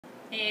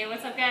Hey,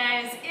 what's up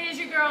guys? It is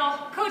your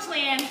girl, Coach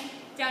LeighAnn,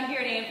 down here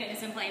at LeighAnn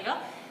Fitness in Plainville.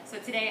 So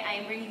today I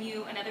am bringing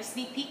you another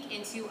sneak peek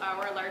into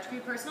our large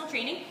group personal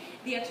training.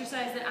 The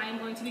exercise that I am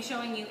going to be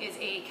showing you is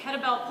a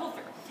kettlebell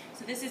pull-through.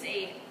 So this is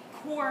a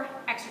core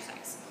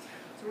exercise.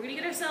 So we're going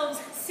to get ourselves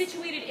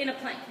situated in a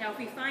plank. Now if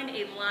we find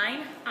a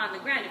line on the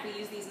ground, if we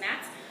use these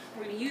mats,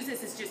 we're going to use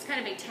this as just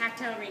kind of a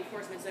tactile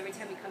reinforcement. So every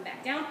time we come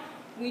back down,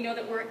 we know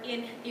that we're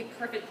in a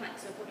perfect plank.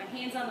 So I put my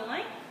hands on the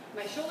line.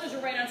 My shoulders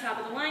are right on top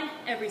of the line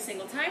every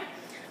single time.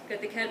 I've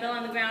got the kettlebell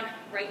on the ground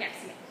right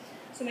next to me.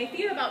 So my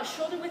feet are about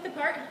shoulder width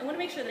apart. I want to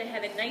make sure that I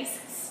have a nice,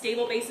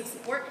 stable base of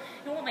support.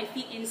 I don't want my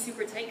feet in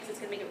super tight because it's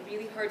going to make it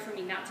really hard for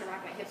me not to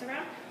rock my hips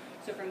around.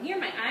 So from here,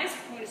 my eyes,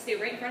 I'm going to stay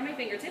right in front of my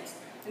fingertips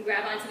and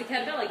grab onto the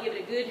kettlebell. I give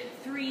it a good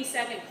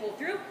 3-second pull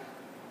through.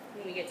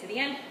 When we get to the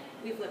end,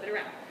 we flip it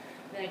around.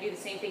 Then I do the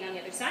same thing on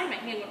the other side. My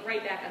hand went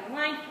right back on the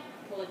line,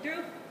 pull it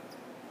through,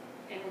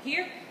 and we're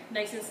here,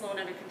 nice and slow and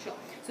under control.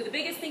 So the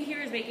biggest thing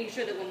here is making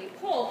sure that when we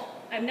pull,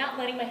 I'm not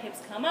letting my hips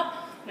come up,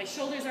 my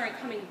shoulders aren't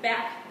coming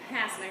back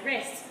past my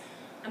wrists.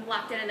 I'm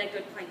locked in that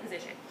good plank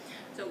position.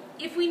 So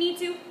if we need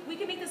to, we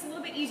can make this a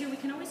little bit easier. We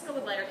can always go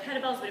with lighter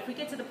kettlebells, but if we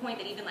get to the point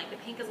that even like the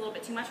pink is a little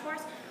bit too much for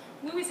us,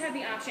 we always have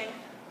the option,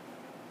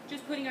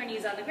 just putting our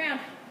knees on the ground.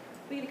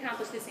 We can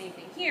accomplish the same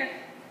thing here.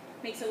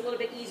 Makes it a little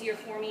bit easier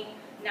for me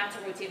not to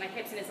rotate my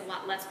hips, and it's a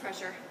lot less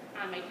pressure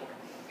on my core.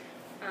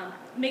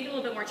 Make it a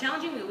little bit more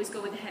challenging, we always go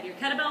with the heavier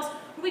kettlebells,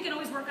 but we can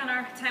always work on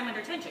our time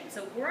under tension.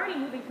 So we're already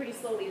moving pretty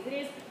slowly as it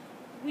is.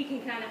 We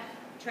can kind of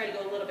try to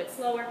go a little bit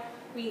slower.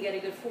 We can get a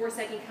good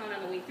 4-second count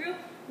on the way through.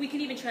 We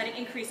can even try to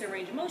increase our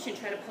range of motion,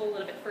 try to pull a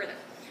little bit further.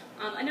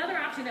 Another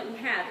option that we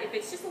have, if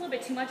it's just a little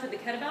bit too much with the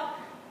kettlebell,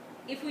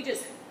 if we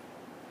just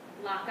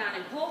lock on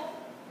and pull,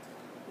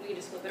 we can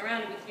just flip it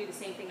around and we can do the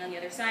same thing on the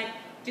other side.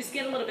 Just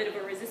get a little bit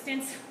of a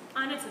resistance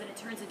on it so that it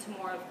turns into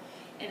more of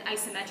an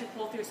isometric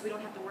pull through, so we don't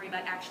have to worry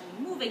about actually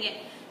moving it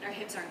and our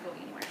hips aren't going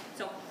anywhere.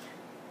 So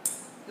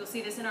you'll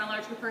see this in our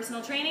large group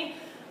personal training.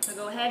 So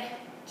go ahead,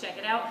 check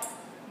it out,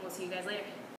 and we'll see you guys later.